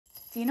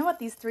Do you know what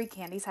these three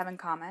candies have in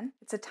common?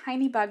 It's a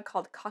tiny bug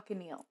called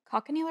cochineal.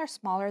 Cochineal are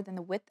smaller than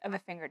the width of a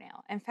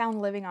fingernail and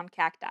found living on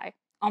cacti,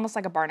 almost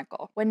like a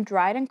barnacle. When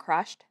dried and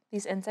crushed,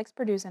 these insects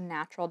produce a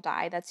natural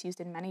dye that's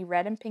used in many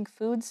red and pink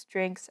foods,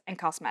 drinks, and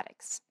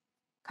cosmetics.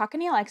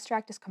 Cochineal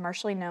extract is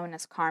commercially known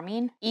as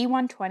carmine,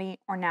 E120,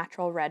 or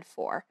natural red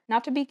 4,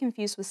 not to be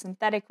confused with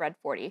synthetic red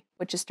 40,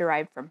 which is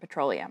derived from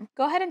petroleum.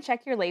 Go ahead and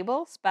check your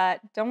labels, but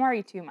don't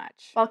worry too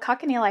much. While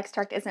cochineal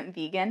extract isn't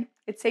vegan,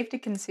 it's safe to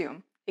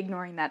consume,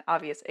 ignoring that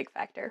obvious ick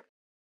factor.